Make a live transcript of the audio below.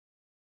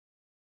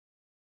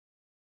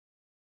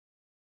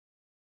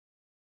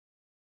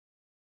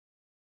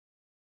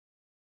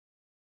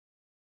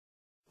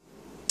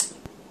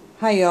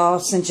Hi y'all,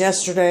 since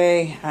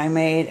yesterday I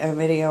made a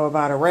video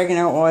about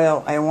oregano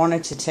oil, I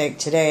wanted to take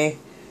today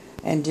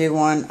and do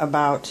one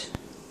about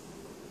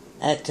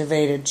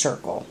activated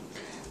charcoal.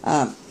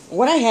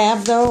 What I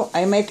have though, I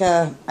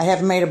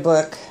have made a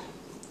book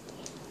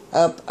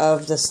up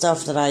of the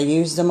stuff that I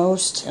use the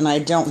most, and I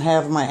don't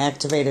have my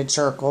activated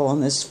charcoal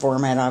in this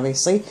format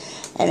obviously,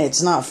 and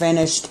it's not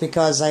finished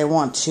because I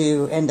want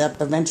to end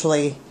up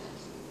eventually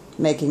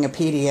making a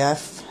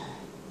PDF.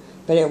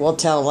 But it will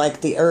tell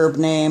like the herb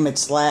name,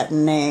 its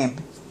Latin name,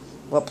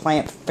 what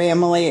plant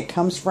family it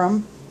comes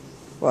from,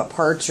 what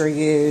parts are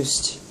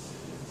used,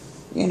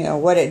 you know,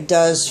 what it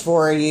does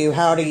for you,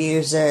 how to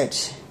use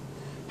it,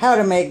 how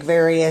to make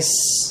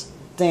various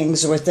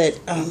things with it.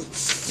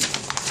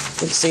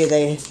 Let's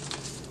see,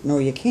 no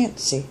you can't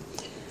see.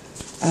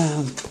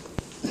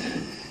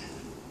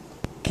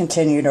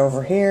 Continued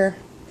over here,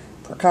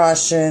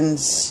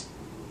 precautions.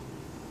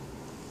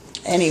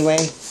 Anyway,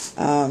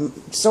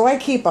 so I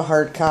keep a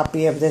hard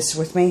copy of this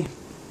with me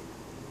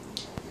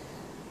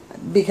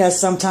because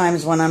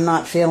sometimes when I'm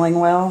not feeling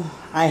well,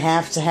 I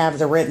have to have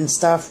the written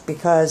stuff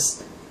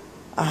because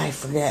I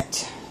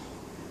forget.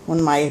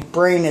 When my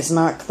brain is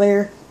not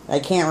clear, I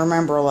can't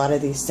remember a lot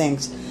of these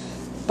things.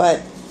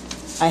 But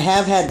I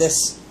have had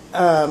this,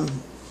 I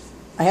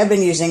have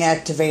been using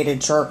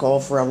activated charcoal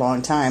for a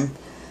long time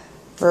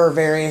for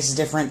various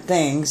different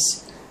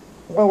things.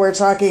 Well, we're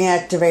talking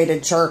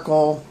activated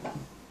charcoal.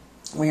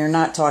 We are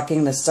not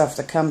talking the stuff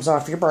that comes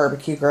off your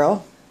barbecue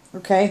grill,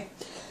 okay?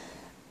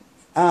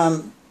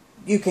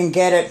 You can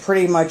get it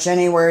pretty much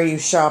anywhere you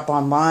shop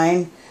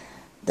online.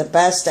 The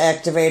best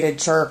activated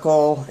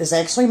charcoal is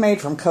actually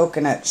made from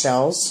coconut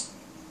shells.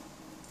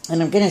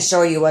 And I'm going to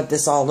show you what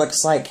this all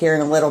looks like here in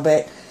a little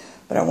bit.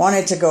 But I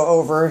wanted to go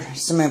over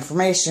some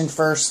information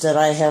first that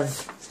I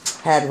have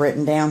had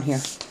written down here.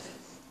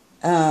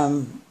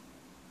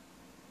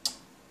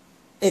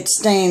 It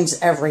stains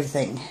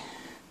everything,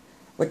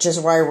 which is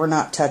why we're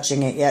not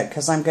touching it yet,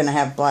 because I'm going to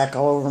have black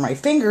all over my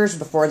fingers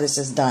before this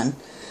is done.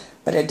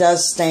 But it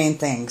does stain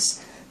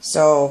things.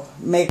 So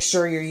make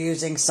sure you're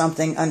using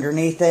something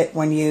underneath it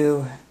when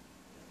you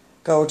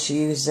go to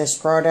use this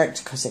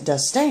product, because it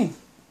does stain.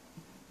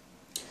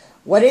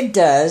 What it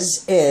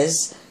does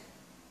is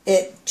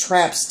it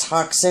traps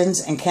toxins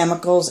and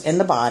chemicals in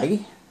the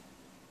body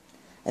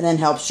and then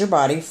helps your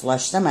body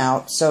flush them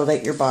out so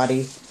that your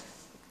body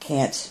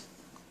can't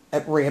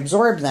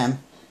reabsorb them.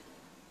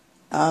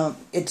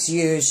 It's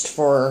used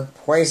for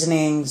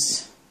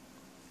poisonings,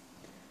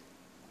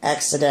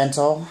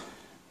 accidental,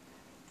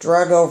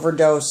 drug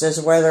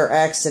overdoses, whether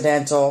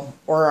accidental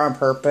or on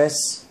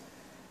purpose.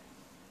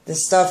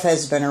 This stuff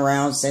has been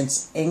around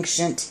since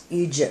ancient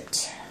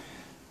Egypt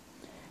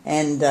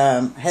and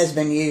has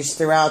been used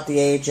throughout the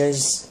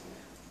ages.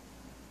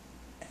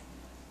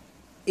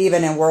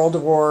 Even in World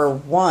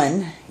War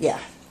I,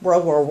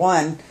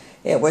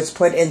 it was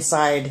put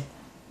inside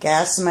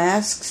gas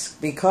masks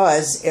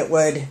because it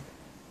would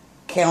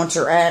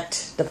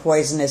counteract the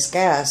poisonous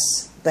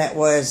gas that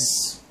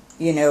was,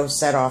 you know,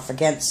 set off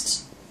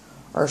against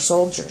our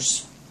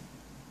soldiers.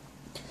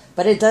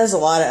 But it does a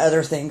lot of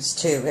other things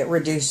too. It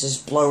reduces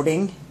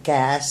bloating,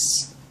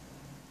 gas,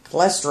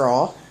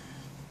 cholesterol.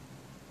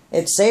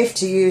 It's safe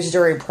to use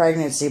during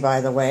pregnancy, by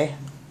the way.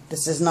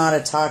 This is not a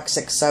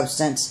toxic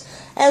substance.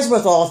 As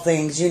with all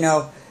things, you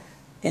know,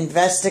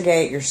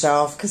 investigate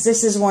yourself, because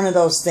this is one of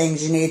those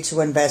things you need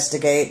to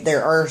investigate.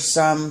 There are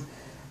some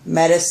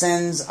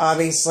medicines,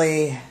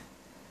 obviously,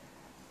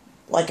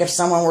 like if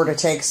someone were to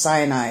take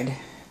cyanide,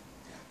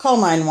 call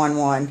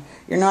 911.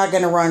 You're not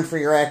going to run for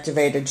your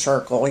activated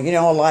charcoal. You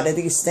know, a lot of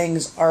these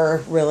things are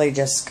really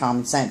just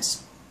common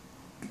sense.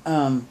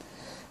 Some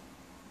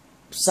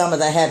of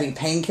the heavy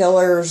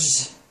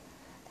painkillers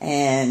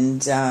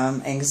and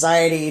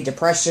anxiety,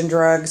 depression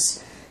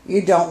drugs,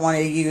 you don't want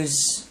to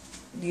use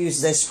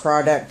this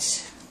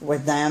product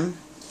with them.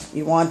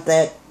 You want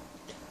that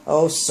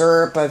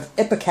syrup of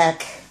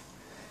ipecac,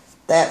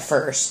 that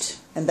first,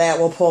 and that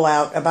will pull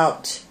out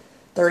about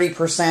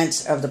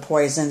 30% of the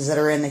poisons that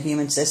are in the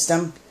human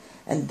system,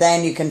 and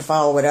then you can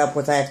follow it up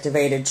with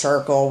activated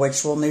charcoal,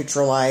 which will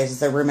neutralize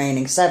the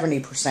remaining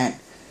 70%.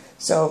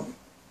 So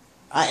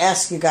I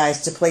ask you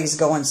guys to please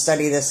go and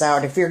study this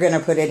out if you're going to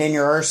put it in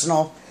your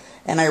arsenal,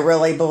 and I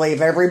really believe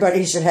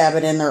everybody should have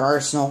it in their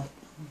arsenal.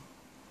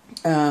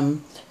 Let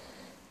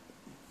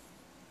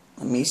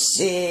me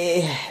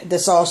see.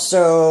 This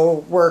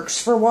also works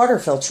for water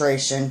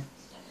filtration.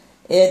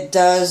 It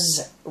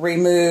does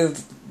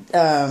remove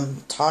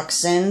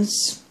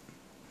toxins,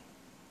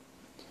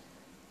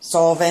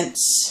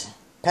 solvents,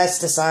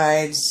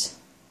 pesticides,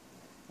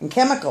 and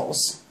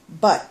chemicals,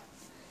 but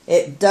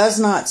it does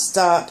not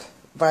stop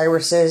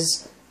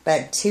viruses,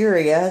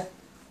 bacteria,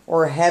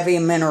 or heavy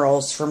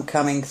minerals from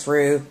coming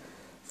through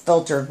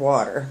filtered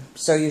water.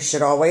 So you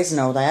should always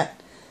know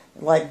that.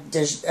 Like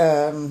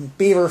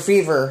beaver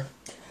fever.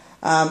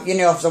 You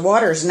know, if the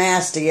water's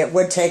nasty, it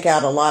would take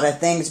out a lot of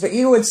things, but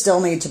you would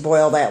still need to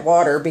boil that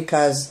water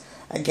because,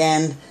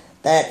 again,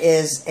 that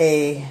is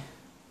a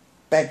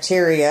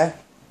bacteria,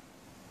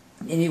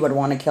 and you would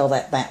want to kill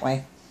that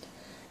way.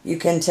 You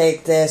can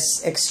take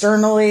this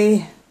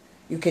externally.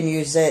 You can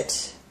use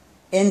it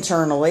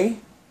internally.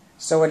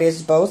 So it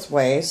is both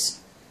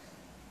ways.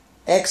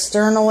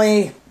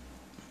 Externally,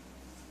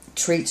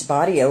 treats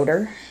body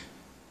odor,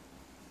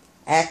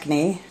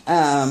 acne.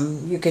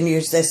 You can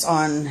use this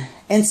on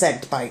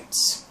insect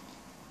bites,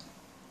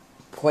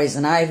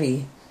 poison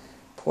ivy,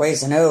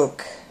 poison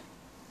oak,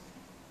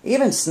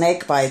 even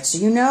snake bites.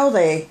 You know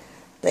they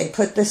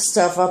put this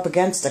stuff up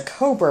against a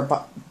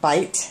cobra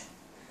bite.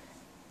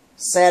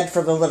 Sad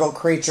for the little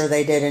creature.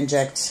 They did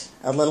inject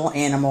a little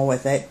animal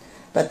with it,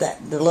 but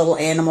the little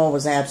animal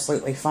was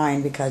absolutely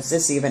fine because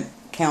this even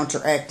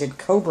counteracted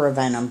cobra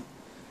venom.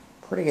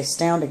 Pretty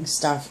astounding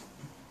stuff.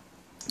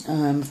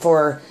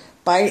 For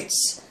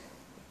bites,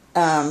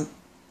 I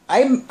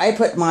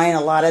put mine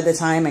a lot of the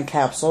time in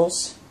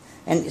capsules,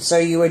 and so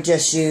you would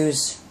just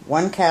use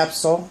one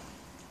capsule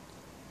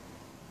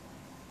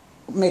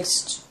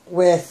mixed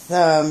with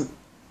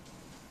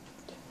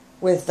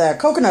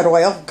coconut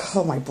oil.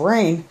 Oh, my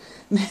brain.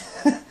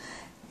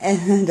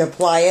 And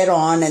apply it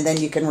on, and then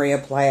you can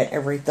reapply it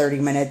every 30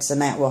 minutes,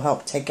 and that will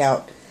help take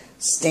out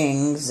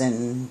stings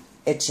and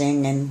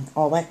itching and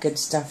all that good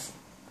stuff.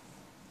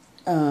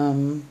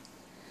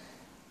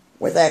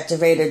 With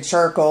activated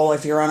charcoal,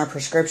 if you're on a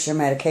prescription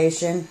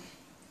medication,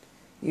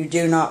 you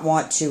do not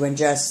want to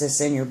ingest this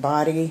in your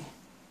body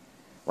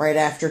right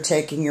after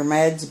taking your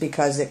meds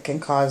because it can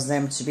cause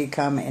them to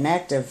become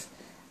inactive.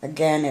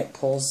 Again, it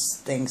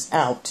pulls things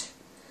out.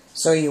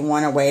 So you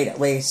want to wait at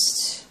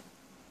least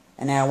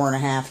an hour and a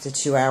half to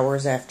 2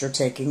 hours after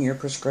taking your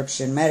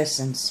prescription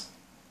medicines.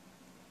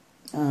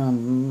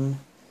 It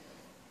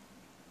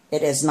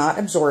is not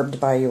absorbed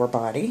by your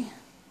body,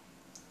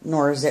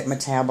 nor is it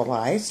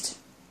metabolized.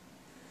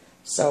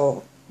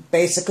 So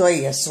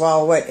basically you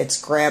swallow it,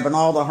 it's grabbing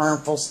all the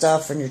harmful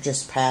stuff and you're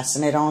just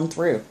passing it on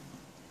through.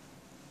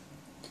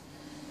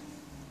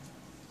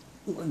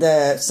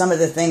 Some of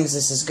the things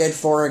this is good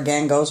for,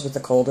 again, goes with the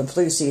cold and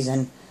flu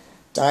season.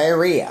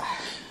 Diarrhea,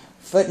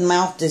 foot and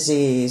mouth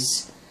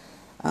disease.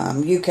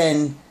 You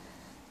can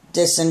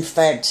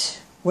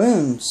disinfect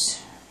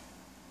wounds.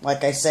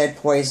 Like I said,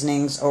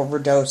 poisonings,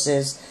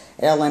 overdoses.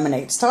 It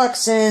eliminates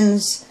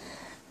toxins.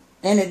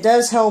 And it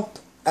does help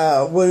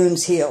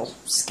wounds heal.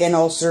 Skin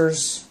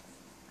ulcers,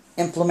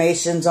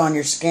 inflammations on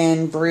your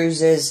skin,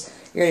 bruises.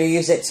 You're going to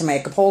use it to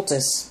make a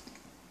poultice.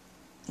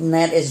 And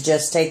that is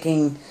just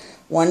taking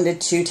 1 to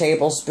 2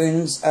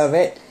 tablespoons of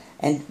it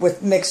and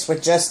mixed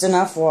with just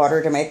enough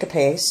water to make a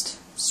paste.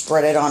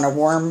 Spread it on a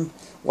warm,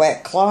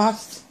 wet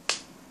cloth.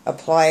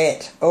 Apply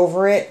it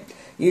over it.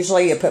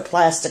 Usually you put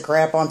plastic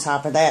wrap on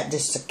top of that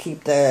just to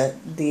keep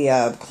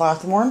the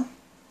cloth warm.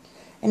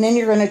 And then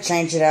you're going to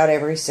change it out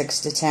every 6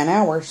 to 10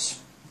 hours.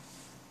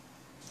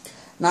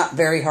 Not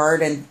very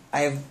hard, and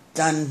I've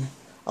done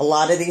a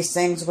lot of these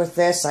things with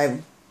this.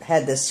 I've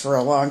had this for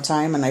a long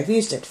time, and I've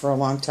used it for a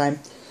long time.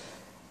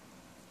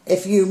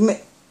 If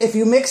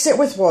you mix it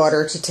with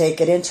water to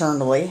take it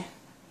internally,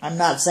 I'm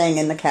not saying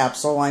in the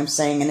capsule, I'm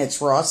saying in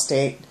its raw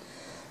state,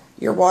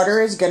 your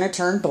water is going to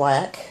turn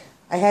black.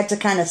 I had to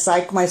kind of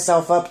psych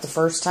myself up the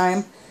first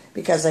time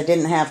because I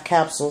didn't have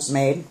capsules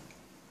made.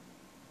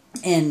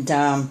 And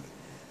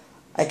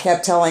I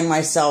kept telling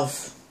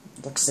myself,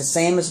 looks the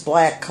same as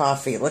black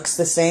coffee, looks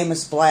the same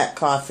as black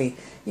coffee.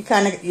 You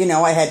kind of,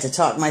 I had to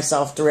talk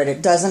myself through it.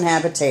 It doesn't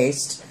have a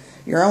taste.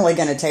 You're only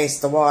going to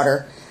taste the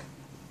water.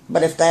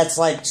 But if that's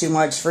like too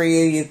much for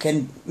you, you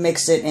can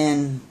mix it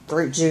in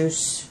fruit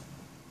juice,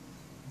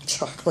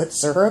 chocolate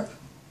syrup.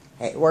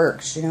 It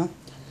works,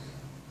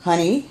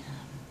 honey.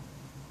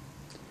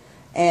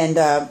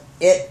 And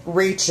it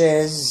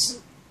reaches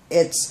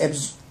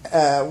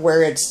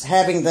where it's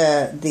having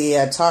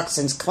the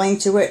toxins cling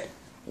to it.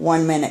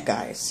 1 minute,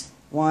 guys.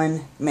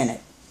 1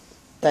 minute.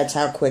 That's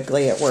how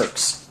quickly it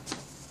works.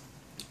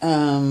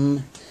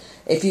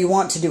 If you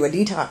want to do a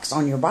detox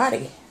on your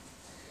body,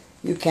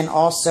 you can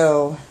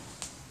also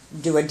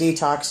do a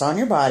detox on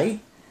your body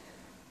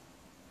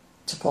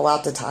to pull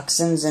out the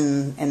toxins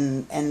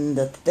and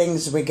the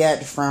things we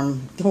get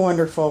from the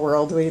wonderful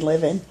world we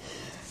live in.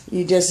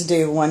 You just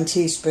do 1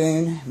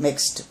 teaspoon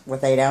mixed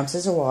with 8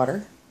 ounces of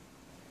water.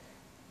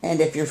 And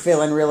if you're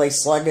feeling really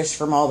sluggish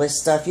from all this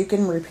stuff, you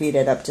can repeat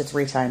it up to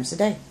 3 times a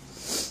day.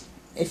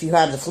 If you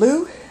have the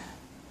flu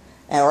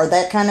or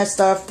that kind of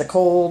stuff, the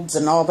colds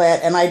and all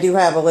that, and I do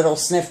have a little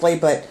sniffly,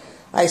 but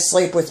I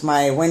sleep with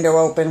my window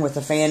open with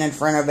a fan in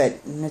front of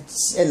it, and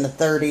it's in the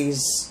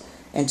 30s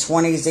and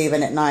 20s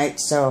even at night,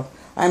 so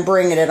I'm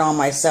bringing it on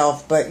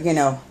myself, but,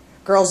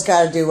 girls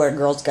got to do what a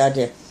girl's got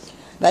to do.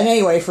 But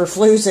anyway, for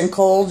flus and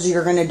colds,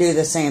 you're going to do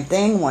the same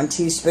thing, 1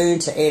 teaspoon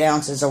to 8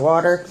 ounces of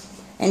water,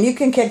 and you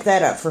can kick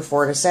that up for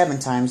 4 to 7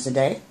 times a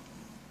day.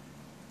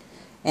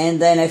 And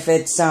then if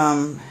it's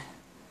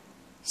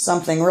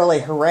something really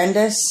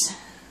horrendous,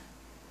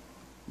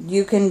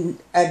 you can,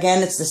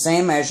 again, it's the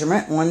same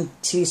measurement, 1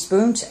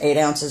 teaspoon to 8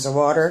 ounces of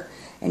water,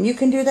 and you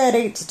can do that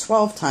 8 to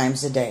 12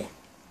 times a day.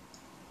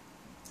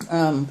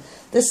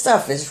 This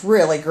stuff is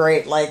really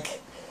great.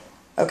 Like,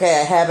 okay,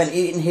 I haven't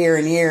eaten here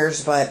in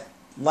years, but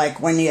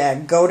like when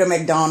you go to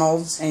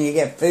McDonald's and you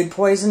get food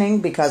poisoning,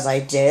 because I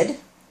did.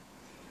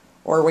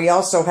 Or we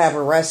also have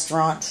a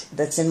restaurant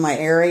that's in my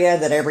area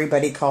that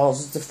everybody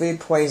calls the food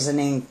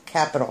poisoning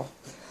capital.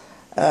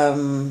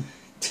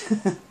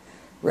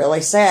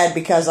 Really sad,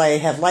 because I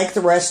have liked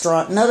the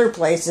restaurant in other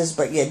places,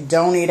 but you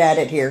don't eat at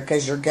it here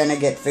because you're going to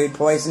get food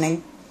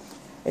poisoning.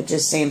 It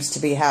just seems to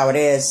be how it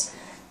is.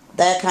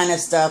 That kind of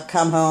stuff,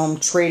 come home,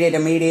 treat it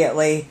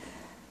immediately.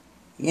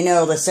 You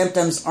know, the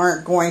symptoms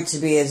aren't going to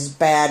be as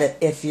bad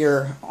if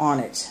you're on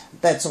it.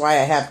 That's why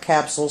I have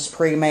capsules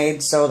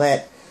pre-made, so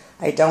that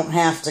I don't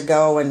have to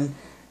go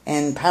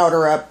and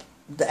powder up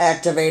the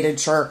activated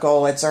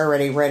charcoal. It's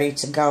already ready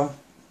to go.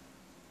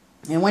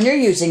 And when you're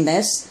using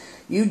this,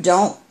 you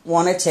don't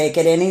want to take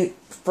it any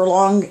for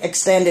long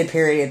extended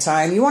period of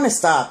time. You want to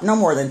stop no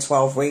more than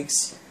 12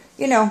 weeks.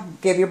 You know,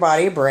 give your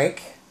body a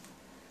break.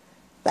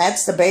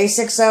 That's the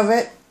basics of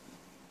it.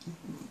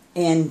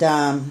 And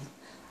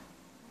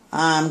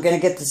I'm going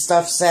to get the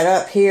stuff set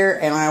up here,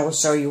 and I will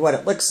show you what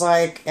it looks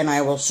like, and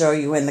I will show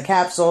you in the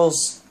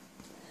capsules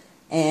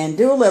and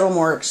do a little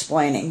more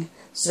explaining.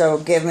 So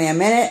give me a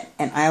minute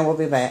and I will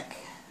be back.